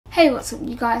Hey, what's up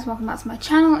you guys, welcome back to my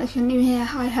channel. If you're new here,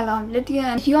 hi, hello, I'm Lydia,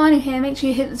 and if you are new here, make sure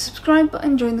you hit the subscribe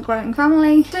button, join the growing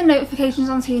family, turn notifications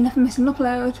on so you never miss an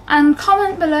upload, and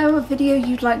comment below a video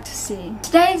you'd like to see.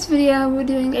 Today's video, we're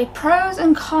doing a pros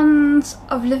and cons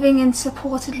of living in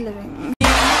supported living.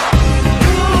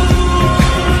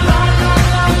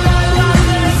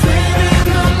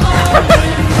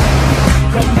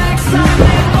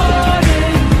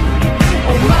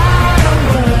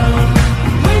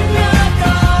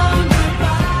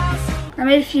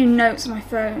 I made a few notes on my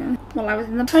phone while I was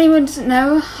in them. If anyone doesn't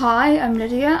know, hi, I'm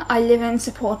Lydia. I live in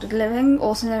supported living,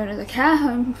 also known as a care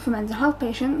home for mental health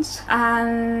patients,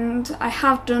 and I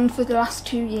have done for the last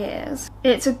 2 years.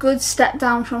 It's a good step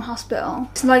down from hospital.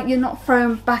 It's like you're not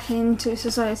thrown back into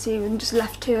society and just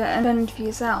left to it and fend for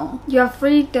yourself. You have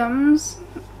freedoms,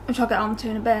 which I'll get onto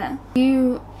in a bit.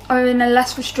 You are in a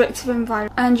less restrictive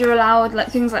environment and you're allowed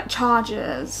things like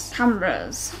chargers,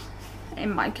 cameras,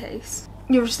 in my case.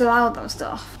 You're just allowed that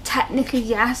stuff. Technically,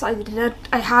 yes, I did.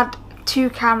 I had 3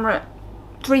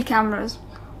 cameras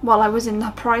while I was in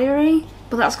the Priory,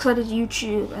 but that's because I did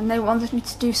YouTube and they wanted me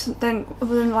to do something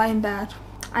other than lie in bed.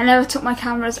 I never took my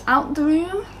cameras out the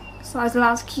room, so I was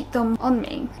allowed to keep them on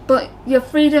me. But your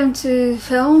freedom to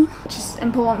film, which is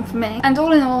important for me, and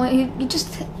all in all,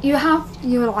 you have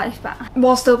your life back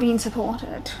while still being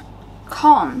supported.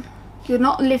 Con. You're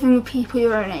not living with people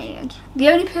your own age. The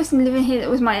only person living here that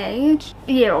was my age,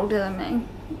 a year older than me,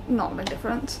 not a big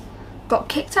difference, got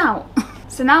kicked out.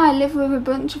 So now I live with a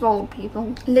bunch of old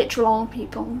people, literal old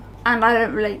people, and I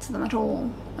don't relate to them at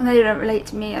all. And they don't relate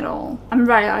to me at all. I'm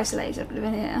very isolated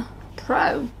living here.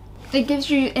 Pro. It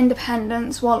gives you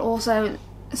independence while also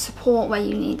support where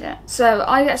you need it. So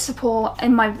I get support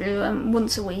in my room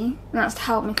once a week, and that's to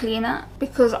help me clean it,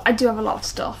 because I do have a lot of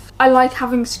stuff. I like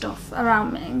having stuff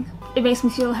around me. It makes me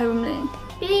feel homely.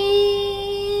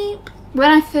 Beep. When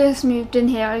I first moved in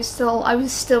here, I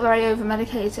was still very over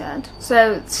medicated.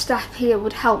 So staff here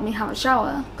would help me have a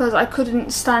shower because I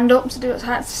couldn't stand up to do it. So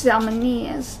I had to sit on my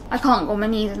knees. I can't go on my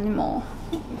knees anymore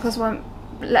because my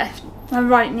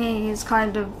right knee is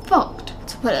kind of fucked,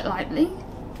 to put it lightly.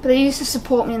 But they used to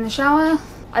support me in the shower.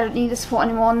 I don't need the support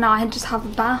anymore. Now I just have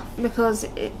a bath because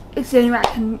it's the only way I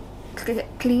can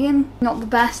get clean. Not the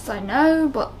best, I know,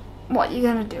 but what are you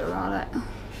gonna do about it?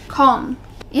 Con.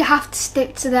 You have to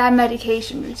stick to their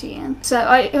medication routine. So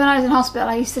when I was in hospital,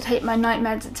 I used to take my night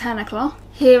meds at 10 o'clock.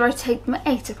 Here I take them at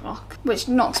 8 o'clock, which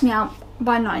knocks me out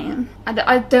by 9. And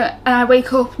I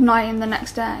wake up 9 the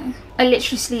next day. I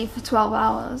literally sleep for 12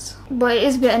 hours. But it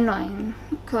is a bit annoying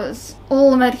because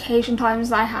all the medication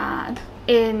times I had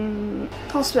in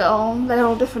hospital, they're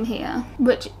all different here,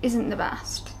 which isn't the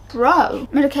best. Pro.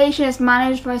 Medication is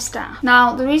managed by staff.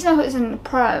 Now, the reason I put this in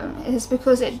pro is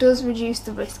because it does reduce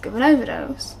the risk of an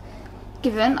overdose,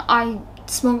 given I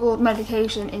smuggled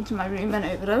medication into my room and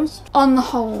overdosed. On the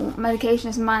whole, medication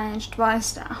is managed by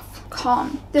staff.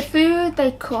 Con. The food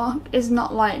they cook is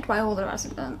not liked by all the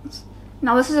residents.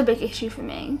 Now, this is a big issue for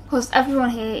me because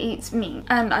everyone here eats meat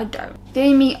and I don't. The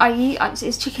only meat I eat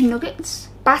is chicken nuggets,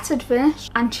 battered fish,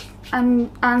 and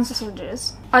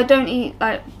sausages. I don't eat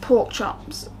pork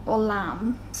chops or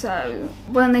lamb. So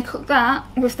when they cook that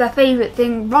with their favourite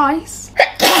thing, rice,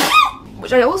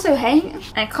 which I also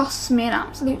hate, it costs me an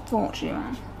absolute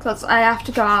fortune because I have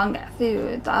to go out and get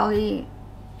food that I'll eat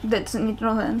that doesn't need an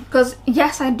oven. Because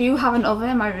yes, I do have an oven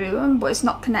in my room, but it's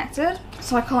not connected,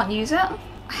 so I can't use it.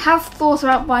 I have thought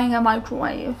about buying a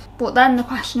microwave, but then the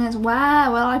question is, where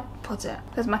will I put it?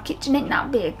 Because my kitchen ain't that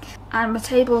big, and my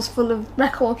table's full of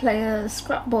record players,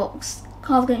 scrapbooks,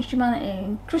 Cards Against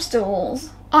Humanity,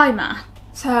 crystals, iMac.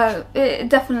 So it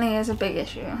definitely is a big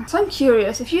issue. So I'm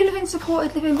curious, if you live in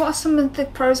supported living, what are some of the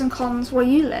pros and cons where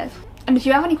you live? And if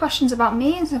you have any questions about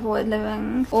me in supported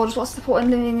living, or just what supported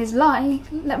living is like,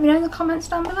 let me know in the comments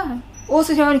down below.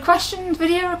 Also, if you have any questions,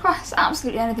 video requests,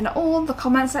 absolutely anything at all, the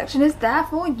comment section is there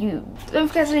for you. Don't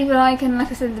forget to leave a like and,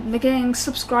 like I said at the beginning,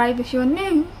 subscribe if you're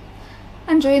new,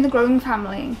 and join the growing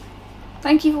family.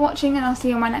 Thank you for watching, and I'll see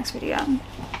you in my next video.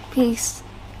 Peace.